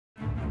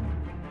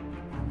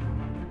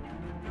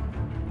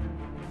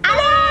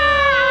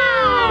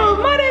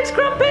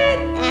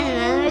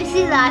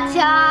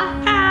Elijah.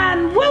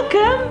 And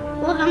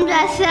welcome! Welcome to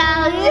the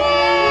show.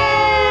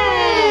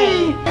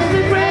 Yay! It's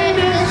the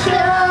greatest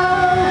show!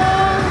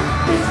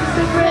 This is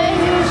the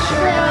greatest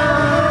show!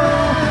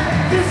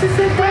 This is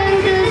the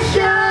greatest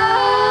show!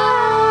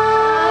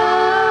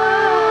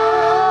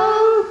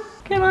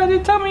 Okay, Elijah,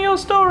 tell me your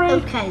story.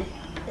 Okay,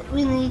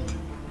 we need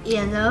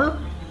yellow.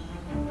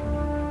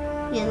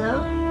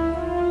 Yellow.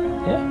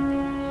 Yeah?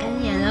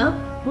 And yellow.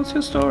 What's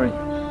your story?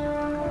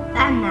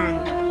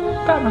 Batman.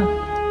 Batman.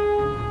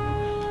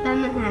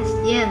 Batman has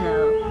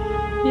yellow.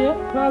 Yeah,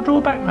 but I'll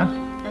draw Batman.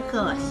 Of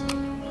course.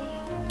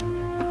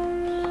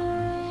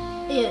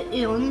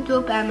 You only draw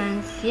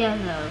Batman's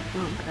yellow,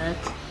 Crumpet.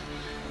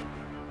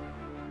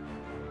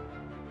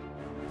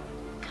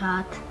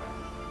 Cut.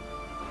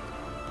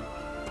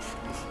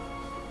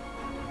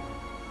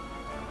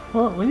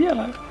 What, with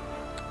yellow?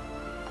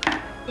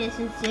 Yes,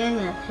 it's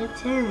yellow.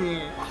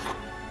 Continue.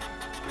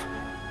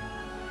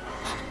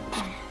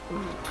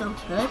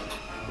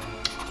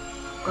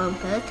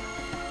 Crumpet.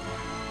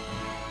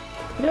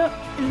 Yeah.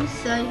 Let me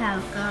show you how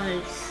it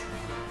goes.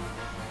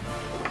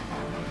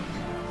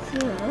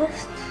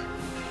 First,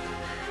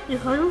 you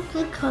hold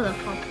the color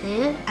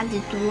properly and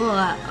you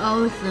draw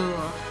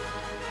also.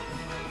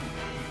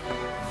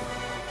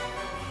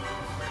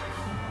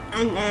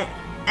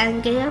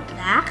 And get a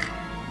black.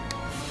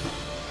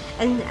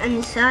 And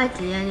inside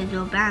there you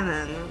draw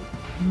Batman.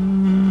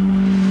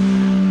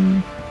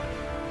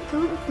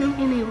 Don't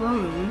get me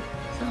wrong.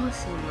 It's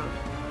awesome.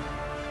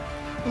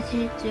 But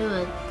you do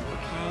it,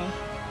 okay?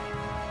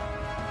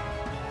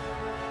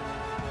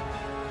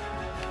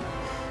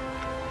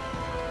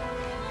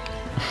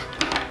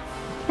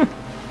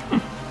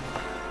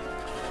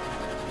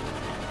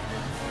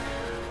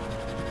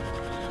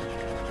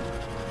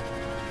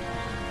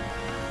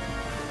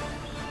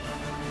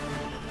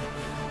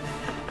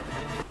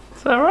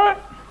 Is that right?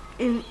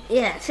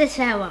 Yes, it's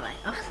that right.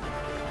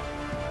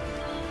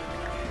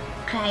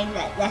 Okay,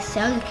 let's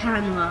show the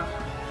camera.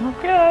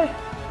 Okay.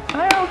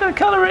 Hey, I'm going to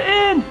colour it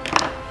in.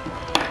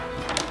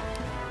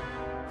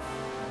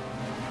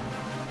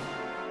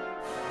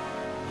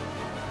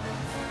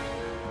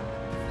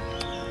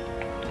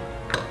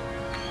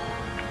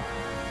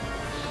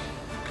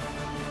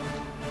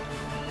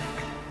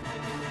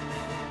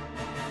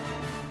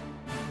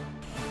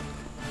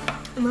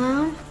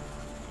 Well,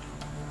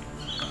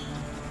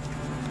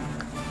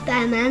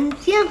 Batman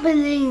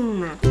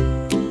Trampoline.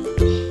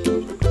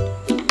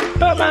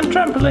 Batman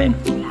Trampoline.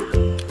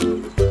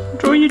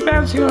 Draw you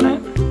bouncing on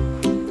it.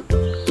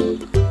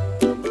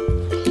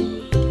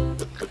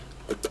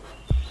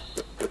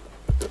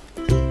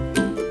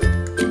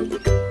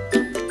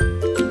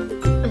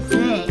 With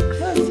legs.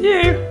 That's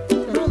you.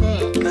 With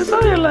legs. Those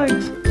are your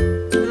legs.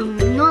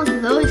 Not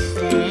those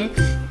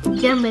legs.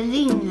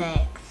 Trampoline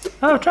legs.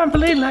 Oh,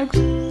 trampoline legs.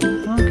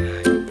 Okay.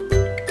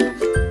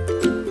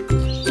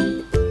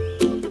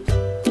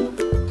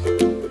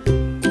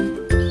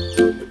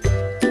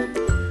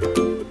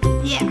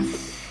 Yes.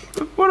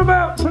 What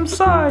about some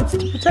sides to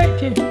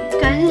protect you?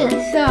 Got the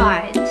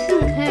sides.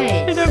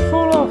 Okay. You don't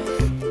fall off.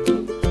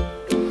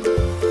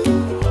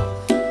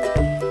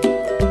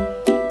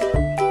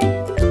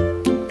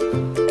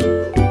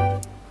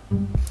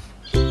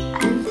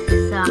 And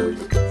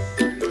socks.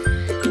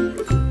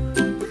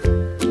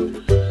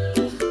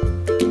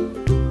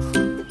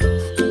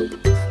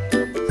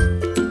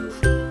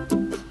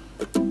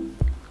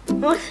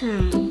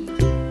 Awesome.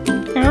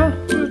 Yeah,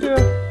 we'll do a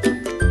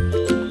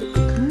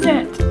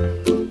net.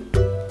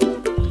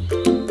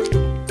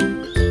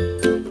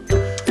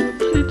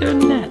 We'll do a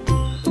net.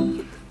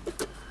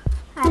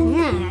 I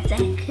know that's a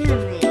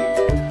camera.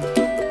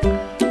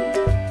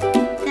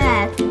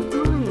 That's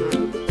one.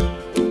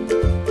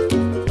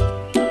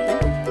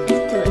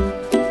 Let's do it.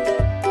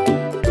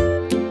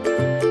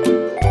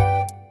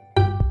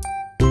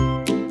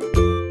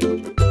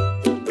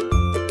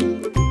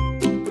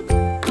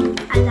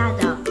 A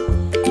ladder.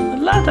 A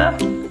ladder?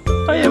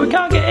 Oh yeah, we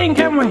can't get in,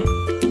 can we?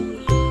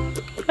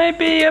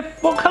 Maybe,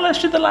 what colour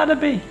should the ladder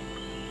be?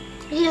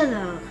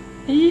 Yellow.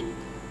 A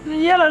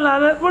yellow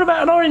ladder? What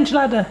about an orange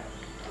ladder?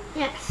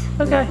 Yes.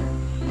 Okay.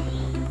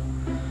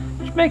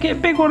 Just make it a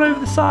big one over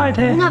the side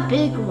here. Not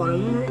big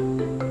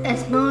one. A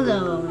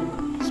smaller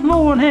one.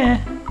 Small one here.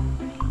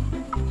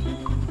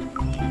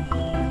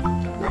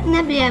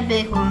 Maybe a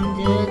big one,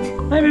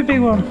 dude. Maybe a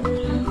big one.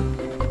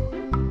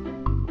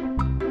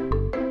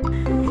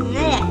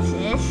 Next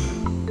is.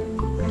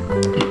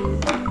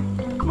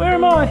 Where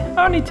am I?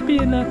 I need to be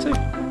in there too.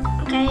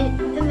 Okay,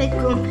 the big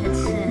Crumpet We're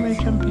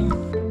says. jumping.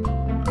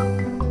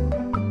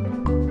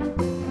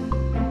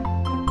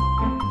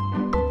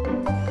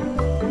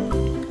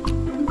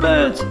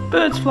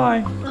 Birds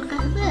flying. Look at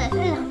the bird.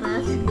 Look at the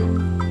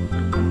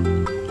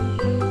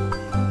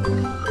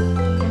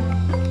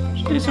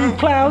Let's do some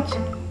clouds.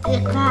 The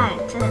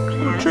clouds. The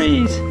clouds.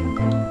 Trees.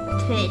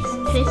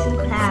 Trees and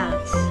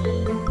clouds.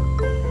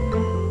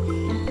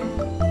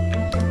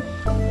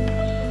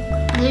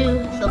 Blue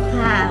for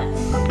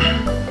clouds.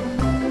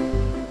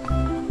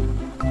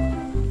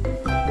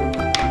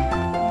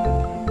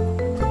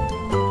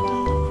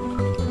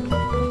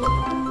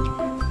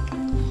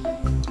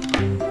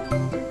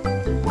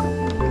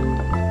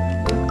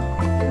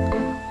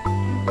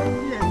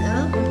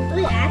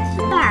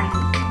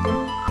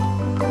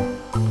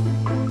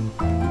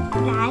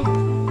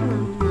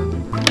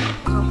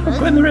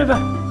 in the river.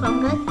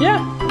 Crumpet?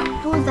 Yeah.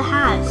 Towards the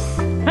house.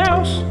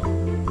 House.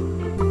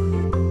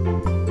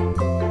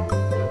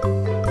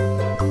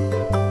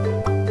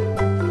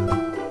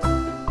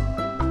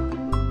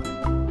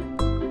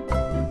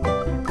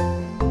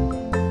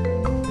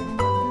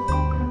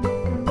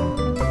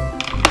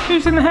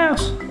 Who's in the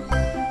house?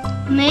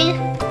 Me?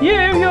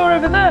 You're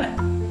over there.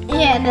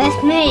 Yeah,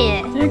 that's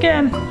me.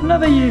 Again,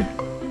 another you.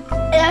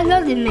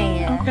 Another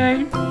me.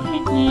 Okay.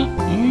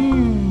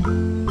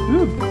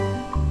 Ooh.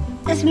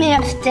 That's me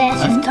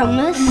upstairs with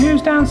Thomas. And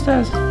who's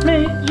downstairs?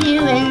 Me.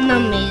 You and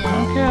Mummy.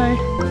 Okay.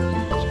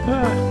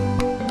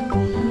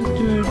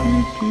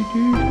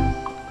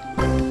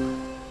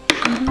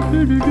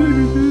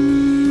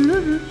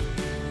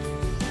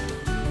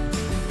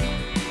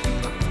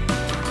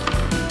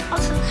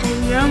 Also can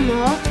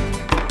Mama.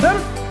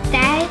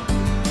 Dad.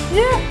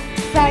 Yeah.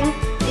 Frank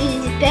is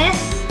the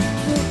best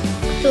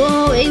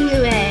door in the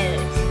world.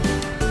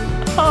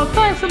 Oh,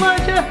 thanks,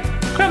 Elijah.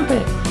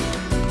 Crumpet.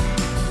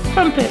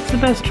 Crumpet's the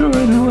best drawer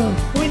in the world.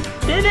 We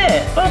did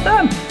it. Well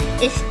done.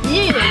 It's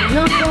you,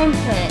 not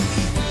Crumpet.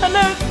 I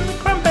know it's from the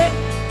Crumpet.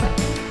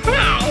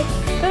 Hi.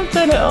 Don't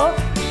turn it off.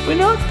 We're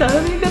not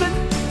done. You're gonna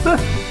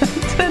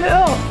turn it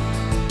off.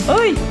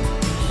 Oi!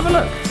 Have a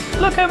look.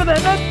 Look over there.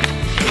 Look.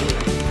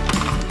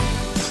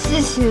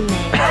 This is me.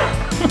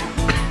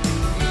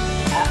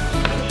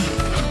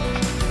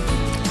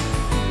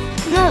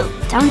 No,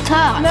 don't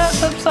touch. No,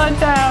 it's upside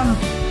down.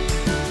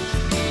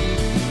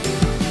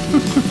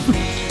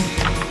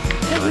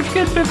 It was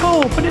good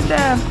before. Put it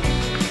down.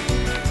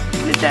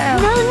 Put it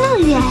down. No,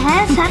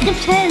 yes, I can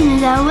turn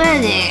it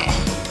already.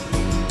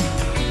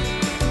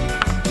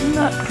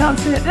 No, can't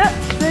see it. Yeah,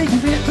 there you can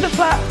see it. Put it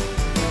flat.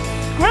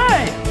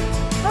 Right.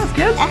 That's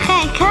good.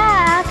 Okay,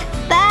 cut.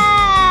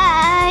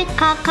 Bye.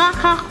 Cut.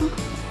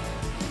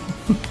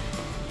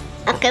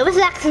 Okay, what's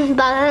the action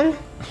button?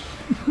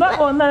 That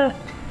one there.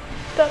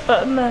 That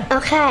button there.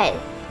 Okay.